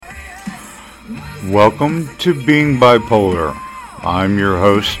Welcome to Being Bipolar. I'm your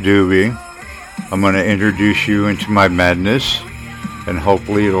host, Dewey. I'm going to introduce you into my madness, and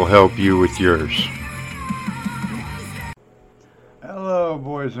hopefully it'll help you with yours. Hello,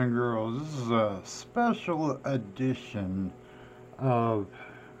 boys and girls. This is a special edition of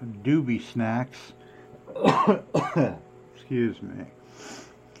Dewbeesnacks, excuse me,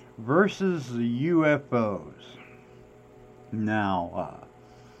 versus the UFOs. Now,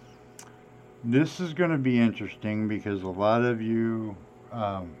 this is going to be interesting because a lot of you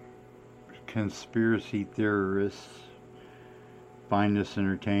conspiracy theorists find this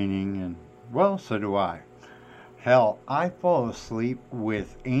entertaining, and well, so do I. Hell, I fall asleep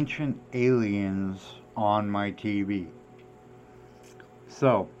with Ancient Aliens on my TV.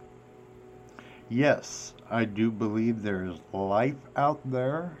 So, yes, I do believe there is life out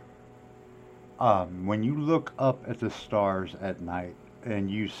there. When you look up at the stars at night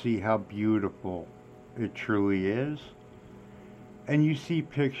and you see how beautiful it truly is, and you see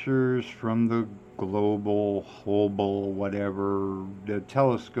pictures from the global, Hubble, whatever, the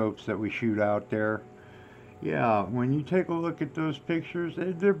telescopes that we shoot out there, yeah, when you take a look at those pictures,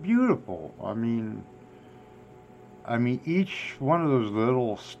 they're beautiful. I mean, each one of those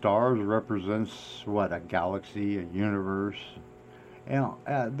little stars represents, what, a galaxy, a universe. And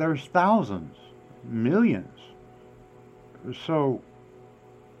there's thousands, millions. So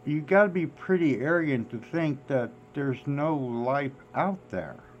you got to be pretty arrogant to think that there's no life out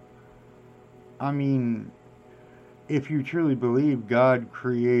there. I mean, if you truly believe God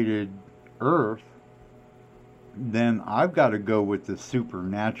created Earth, then I've got to go with the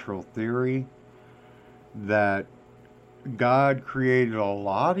supernatural theory that God created a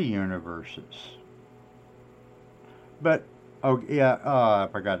lot of universes. But oh yeah, I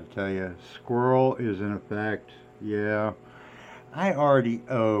forgot to tell you, squirrel is in effect. Yeah, I already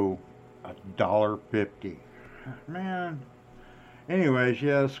owe $1.50. Man. Anyways,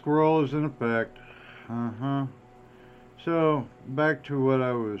 yeah, squirrel is in effect. So back to what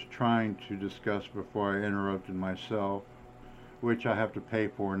I was trying to discuss before I interrupted myself, which I have to pay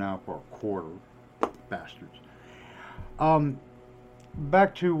for now for a quarter. Bastards.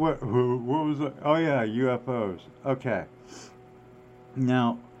 Back to what was it? Oh yeah, UFOs. Okay.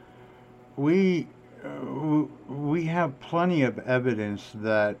 Now, we have plenty of evidence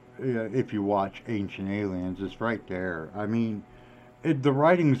that if you watch Ancient Aliens, it's right there. I mean, the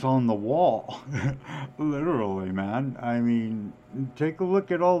writing's on the wall, literally, man. I mean, take a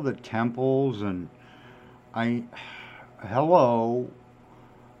look at all the temples and hello.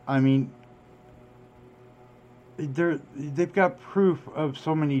 I mean, they've got proof of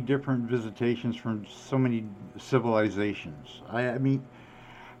so many different visitations from so many civilizations. I mean,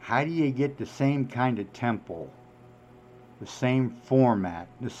 how do you get the same kind of temple, the same format,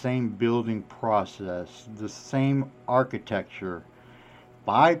 the same building process, the same architecture,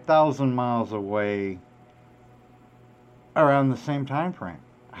 5,000 miles away around the same time frame?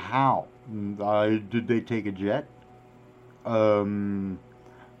 How? Did they take a jet? They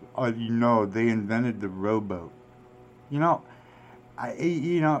invented the rowboat. The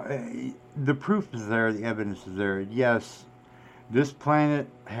proof is there, the evidence is there. Yes, this planet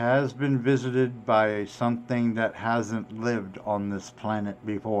has been visited by something that hasn't lived on this planet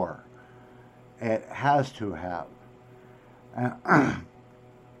before. It has to have.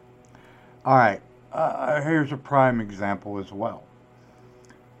 Alright, here's a prime example as well.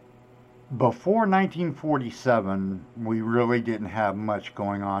 Before 1947, we really didn't have much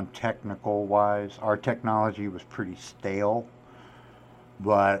going on technical-wise. Our technology was pretty stale.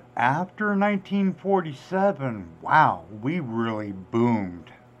 But after 1947, wow, we really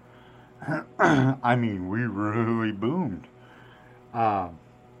boomed. I mean, we really boomed.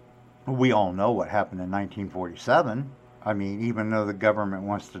 We all know what happened in 1947. I mean, even though the government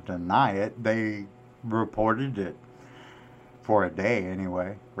wants to deny it, they reported it for a day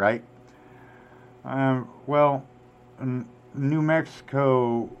anyway, right? Well, New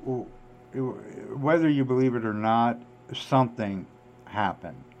Mexico, whether you believe it or not, something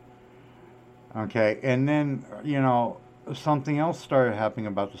happened. Okay, and then, something else started happening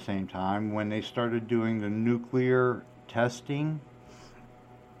about the same time when they started doing the nuclear testing.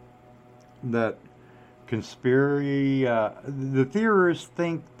 That the theorists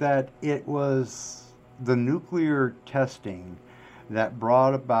think that it was the nuclear testing that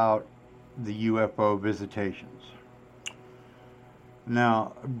brought about the UFO visitations.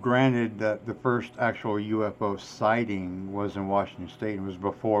 Now, granted that the first actual UFO sighting was in Washington State, it was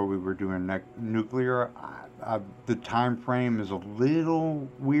before we were doing nuclear. The time frame is a little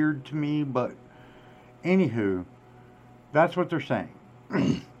weird to me, but anywho, that's what they're saying.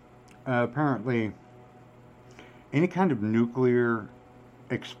 Apparently, any kind of nuclear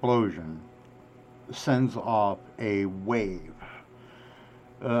explosion sends off a wave,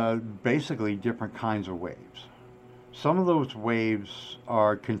 basically different kinds of waves. Some of those waves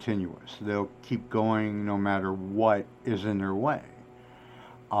are continuous. They'll keep going no matter what is in their way.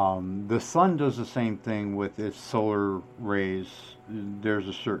 The sun does the same thing with its solar rays. There's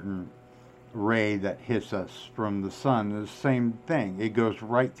a certain ray that hits us from the sun. The same thing. It goes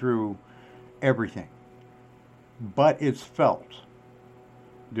right through everything. But it's felt.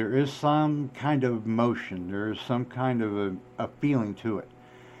 There is some kind of motion. There is some kind of a feeling to it.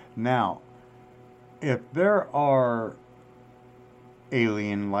 Now, if there are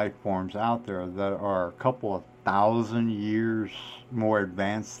alien life forms out there that are a couple of thousand years more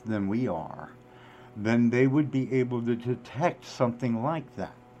advanced than we are, then they would be able to detect something like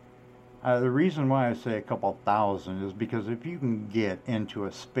that. The reason why I say a couple thousand is because if you can get into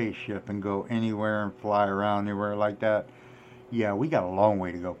a spaceship and go anywhere and fly around anywhere like that, yeah, we got a long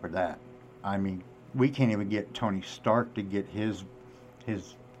way to go for that. I mean, we can't even get Tony Stark to get his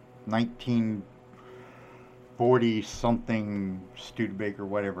 1940 something Studebaker,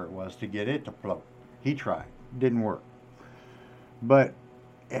 whatever it was, to get it to float. He tried, didn't work. But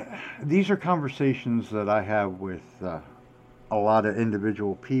these are conversations that I have with a lot of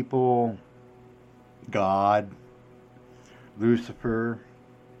individual people, God, Lucifer,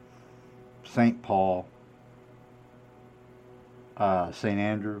 Saint Paul, Saint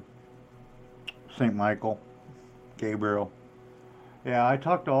Andrew, Saint Michael, Gabriel. Yeah, I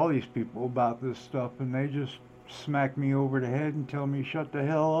talk to all these people about this stuff, and they just smack me over the head and tell me shut the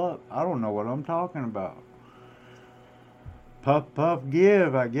hell up. I don't know what I'm talking about. Puff, puff,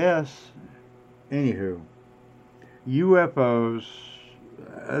 give, I guess. Anywho, UFOs,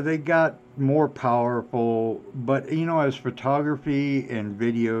 they got more powerful, but you know, as photography and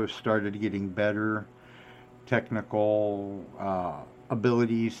video started getting better, technical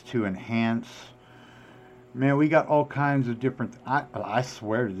abilities to enhance, man, we got all kinds of different. I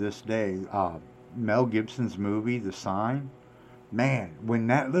swear to this day, Mel Gibson's movie, The Sign, man, when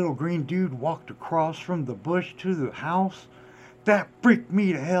that little green dude walked across from the bush to the house, that freaked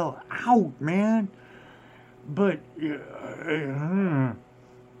me the hell out, man. But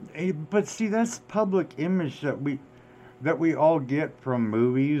see, that's public image that we all get from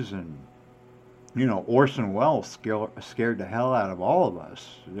movies, and you know, Orson Welles scared the hell out of all of us.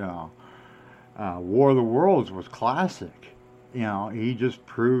 You know, War of the Worlds was classic. You know, he just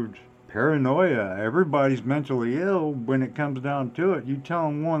proved paranoia. Everybody's mentally ill when it comes down to it. You tell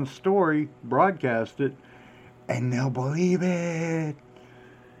them one story, broadcast it, and they'll believe it.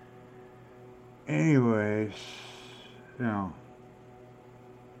 Anyways, you know,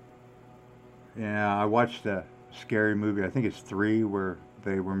 yeah, I watched a scary movie. I think it's 3, where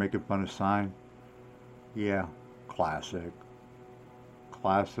they were making fun of Sign. Yeah, classic.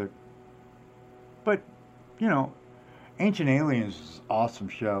 But, you know, Ancient Aliens is an awesome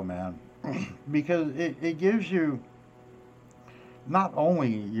show, man. Because it gives you, not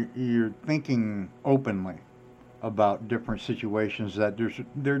only you're thinking openly about different situations that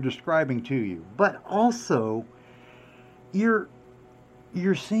they're describing to you, but also you're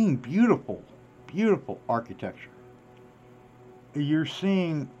seeing beautiful architecture. You're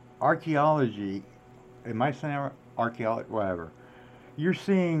seeing archaeology. Am I saying archaeology? Whatever. You're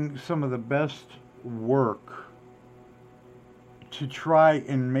seeing some of the best work to try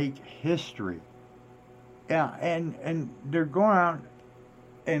and make history. Yeah, and they're going out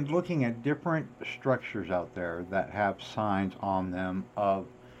and looking at different structures out there that have signs on them of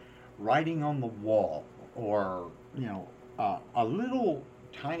writing on the wall, or you know, a little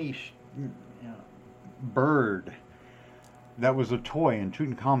tiny bird that was a toy in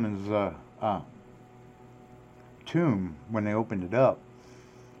Tutankhamun's tomb when they opened it up.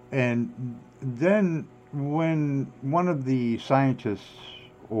 And then when one of the scientists,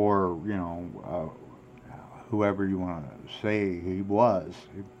 or you know, whoever you want to say he was,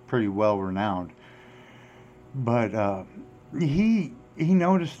 pretty well renowned, but he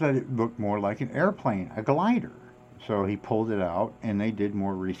noticed that it looked more like an airplane, a glider. So he pulled it out, and they did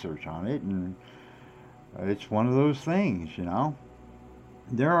more research on it, and it's one of those things, you know.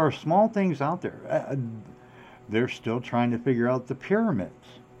 There are small things out there. They're still trying to figure out the pyramids.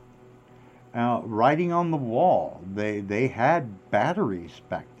 Writing on the wall, they had batteries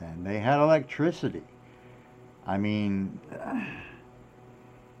back then. They had electricity. I mean,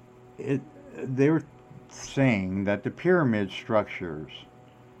 they were saying that the pyramid structures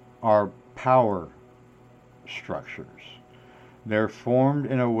are power structures. They're formed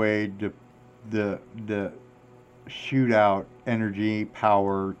in a way to shoot out energy,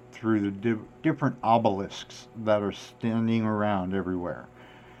 power through the different obelisks that are standing around everywhere.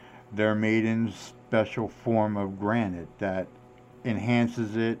 They're made in special form of granite that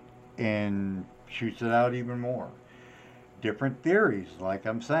enhances it and shoots it out even more. Different theories, like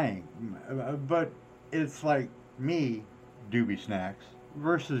I'm saying, but it's like me, Dewbeesnacks,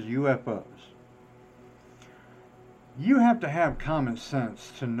 versus UFOs. You have to have common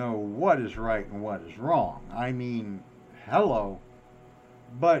sense to know what is right and what is wrong. I mean, hello.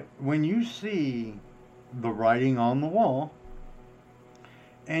 But when you see the writing on the wall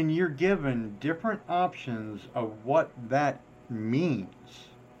and you're given different options of what that means,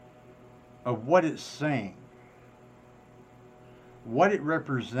 of what it's saying, what it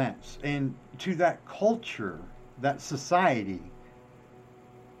represents, and to that culture, that society,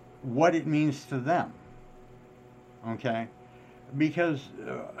 what it means to them. Okay? Because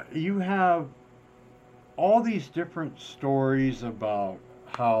you have all these different stories about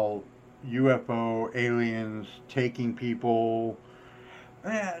how UFO aliens taking people.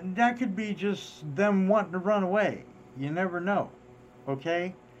 That could be just them wanting to run away. You never know.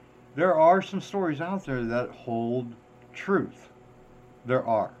 Okay? There are some stories out there that hold truth. There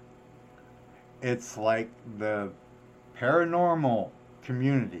are. It's like the paranormal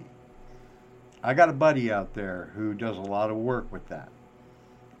community. I got a buddy out there who does a lot of work with that.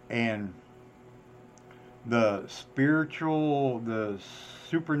 And the spiritual, the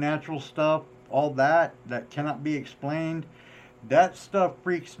supernatural stuff, all that cannot be explained, that stuff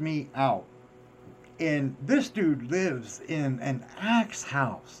freaks me out. And this dude lives in an axe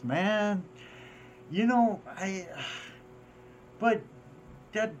house, man. You know, but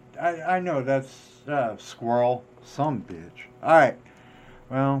that, I know that's squirrel, some bitch. All right,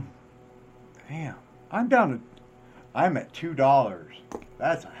 well, damn, I'm at $2.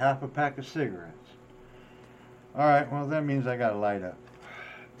 That's a half a pack of cigarettes. All right, well that means I gotta light up.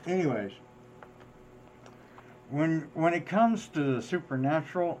 Anyways, when it comes to the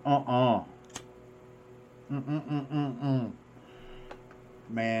supernatural,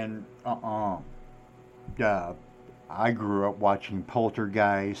 man, I grew up watching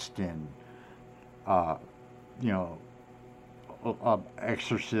Poltergeist and you know,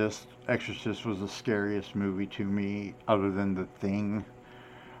 Exorcist. Exorcist was the scariest movie to me, other than The Thing.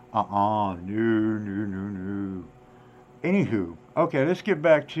 No. Anywho, okay, let's get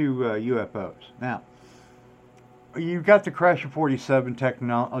back to UFOs. Now, you've got the Crasher 47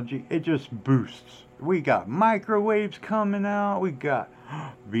 technology. It just boosts. We got microwaves coming out. We got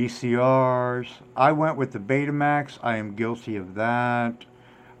VCRs. I went with the Betamax. I am guilty of that.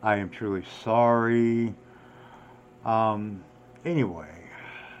 I am truly sorry. Anyway,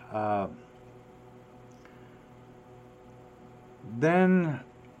 then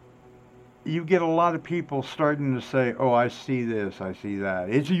you get a lot of people starting to say, oh, I see this, I see that.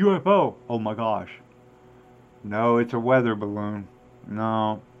 It's a UFO. Oh my gosh. No, it's a weather balloon.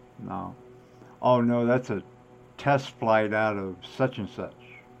 No. Oh no, that's a test flight out of such and such.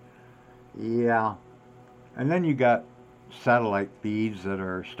 Yeah. And then you got satellite feeds that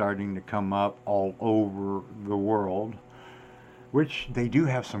are starting to come up all over the world, which they do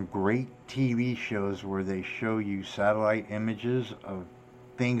have some great TV shows where they show you satellite images of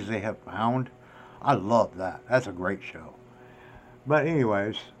things they have found. I love that. That's a great show. But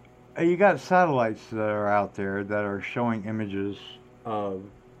anyways, you got satellites that are out there that are showing images of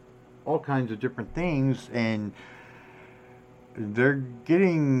all kinds of different things, and they're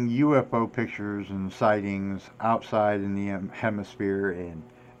getting UFO pictures and sightings outside in the hemisphere, and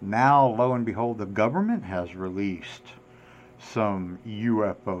now, lo and behold, the government has released some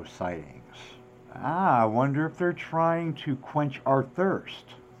UFO sightings. I wonder if they're trying to quench our thirst.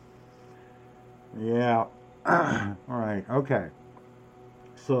 Yeah. Alright, okay.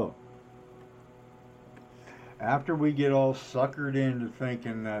 So, after we get all suckered into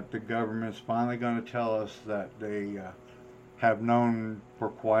thinking that the government's finally going to tell us that they have known for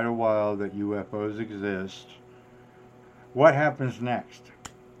quite a while that UFOs exist, what happens next?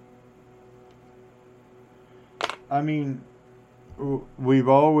 I mean, we've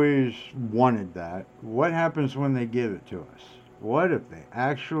always wanted that. What happens when they give it to us? What if they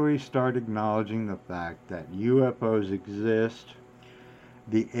actually start acknowledging the fact that UFOs exist,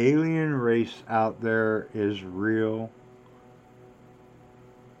 the alien race out there is real,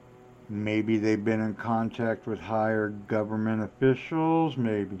 maybe they've been in contact with higher government officials,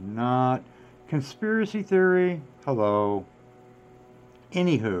 maybe not. Conspiracy theory, hello.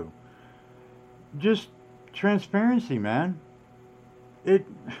 Anywho, just transparency, man.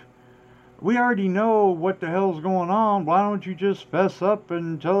 We already know what the hell's going on. Why don't you just fess up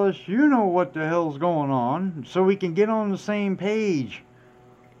and tell us you know what the hell's going on so we can get on the same page?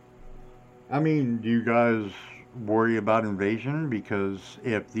 I mean, do you guys worry about invasion? Because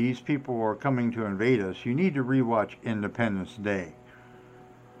if these people are coming to invade us, you need to rewatch Independence Day.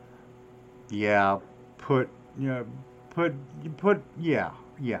 Yeah, put, yeah,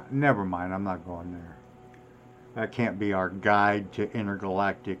 yeah. Never mind. I'm not going there. That can't be our guide to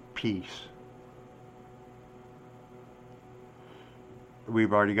intergalactic peace.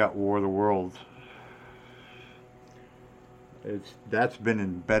 We've already got War of the Worlds. That's been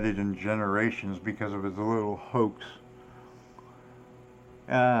embedded in generations because of his little hoax.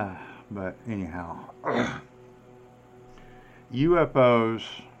 But anyhow, UFOs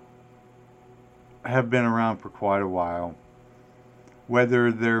have been around for quite a while.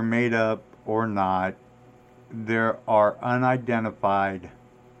 Whether they're made up or not, there are unidentified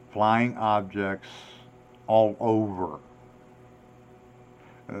flying objects all over.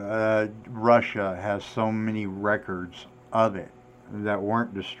 Russia has so many records of it that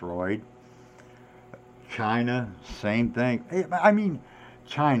weren't destroyed. China, same thing. I mean,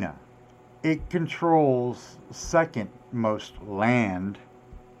 China, it controls second most land.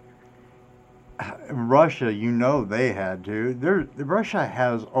 Russia, you know they had to. Russia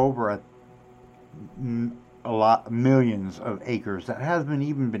has over a lot, millions of acres that hasn't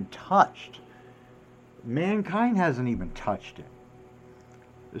even been touched. Mankind hasn't even touched it.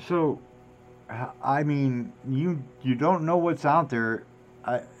 So, I mean, you don't know what's out there.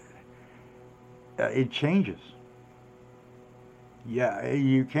 It changes. Yeah,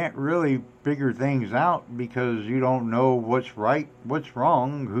 you can't really figure things out because you don't know what's right, what's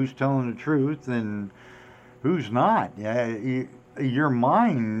wrong, who's telling the truth, and who's not. Yeah, your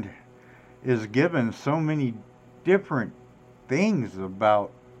mind is given so many different things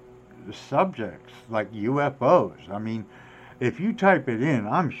about subjects like UFOs. I mean, if you type it in,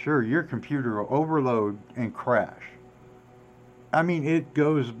 I'm sure your computer will overload and crash. I mean, it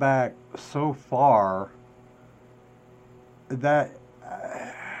goes back so far that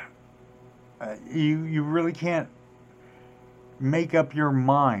you really can't make up your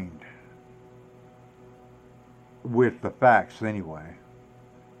mind with the facts anyway.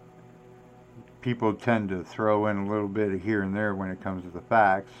 People tend to throw in a little bit of here and there when it comes to the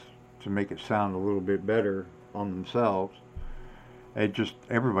facts to make it sound a little bit better on themselves. It just,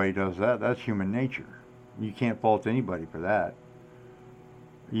 everybody does that. That's human nature. You can't fault anybody for that.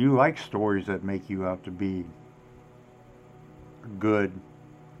 You like stories that make you out to be good,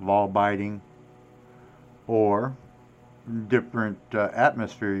 law-abiding, or different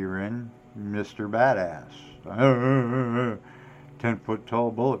atmosphere you're in, Mr. Badass. 10-foot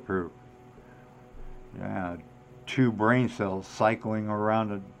tall, bulletproof. Yeah, 2 brain cells cycling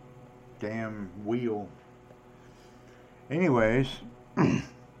around a damn wheel. Anyways,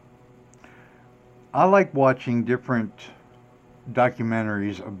 I like watching different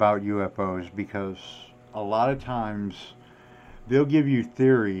documentaries about UFOs because a lot of times they'll give you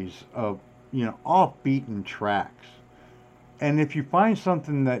theories of, off-beaten tracks. And if you find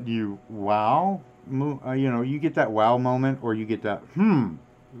something that you you get that wow moment, or you get that,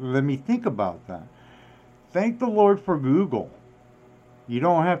 let me think about that. Thank the Lord for Google. You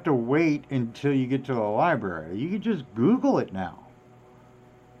don't have to wait until you get to the library. You can just Google it now.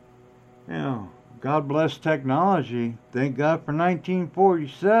 God bless technology. Thank God for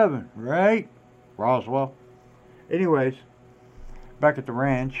 1947, right? Roswell. Anyways, back at the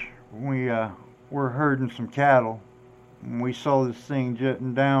ranch, we were herding some cattle, and we saw this thing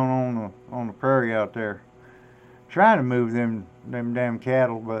jetting down on the prairie out there, trying to move them damn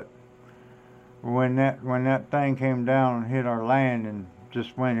cattle. But when that thing came down and hit our land and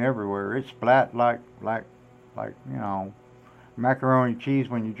just went everywhere, it splat like macaroni cheese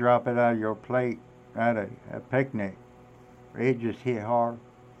when you drop it out of your plate at a picnic. It just hit hard.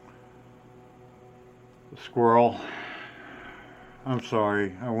 Squirrel. I'm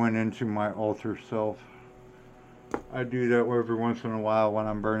sorry, I went into my alter self. I do that every once in a while when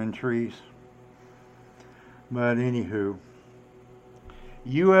I'm burning trees. But anywho,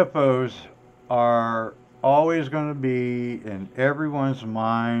 UFOs are always going to be in everyone's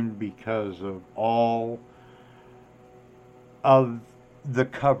mind because of all of the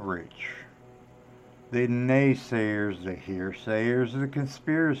coverage. The naysayers, the hearsayers, the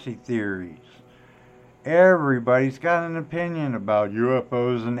conspiracy theories. Everybody's got an opinion about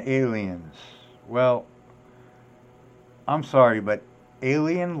UFOs and aliens. Well, I'm sorry, but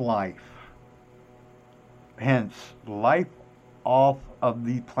alien life, hence life off of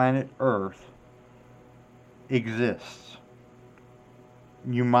the planet Earth, exists.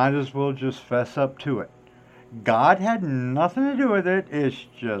 you might as well just fess up to it. God had nothing to do with it. It's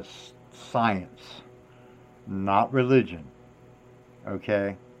just science, not religion.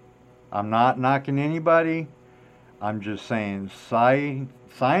 Okay? I'm not knocking anybody. I'm just saying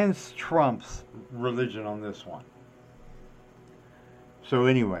science trumps religion on this one. So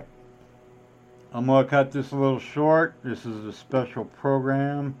anyway, I'm going to cut this a little short. This is a special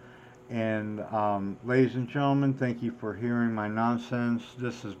program. And ladies and gentlemen, thank you for hearing my nonsense.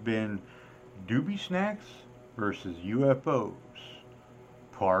 This has been Dewbeesnacks versus UFOs,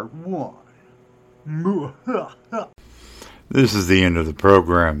 Part 1. This is the end of the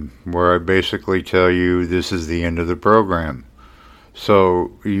program, where I basically tell you this is the end of the program.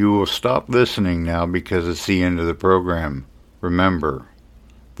 So you will stop listening now because it's the end of the program. Remember,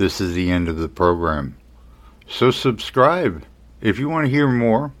 this is the end of the program. So subscribe. If you want to hear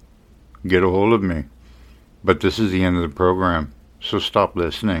more, get a hold of me. But this is the end of the program. So stop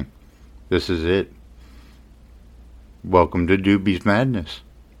listening. This is it. Welcome to Dewbees Madness.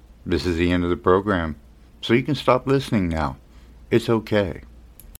 This is the end of the program. So you can stop listening now. It's okay.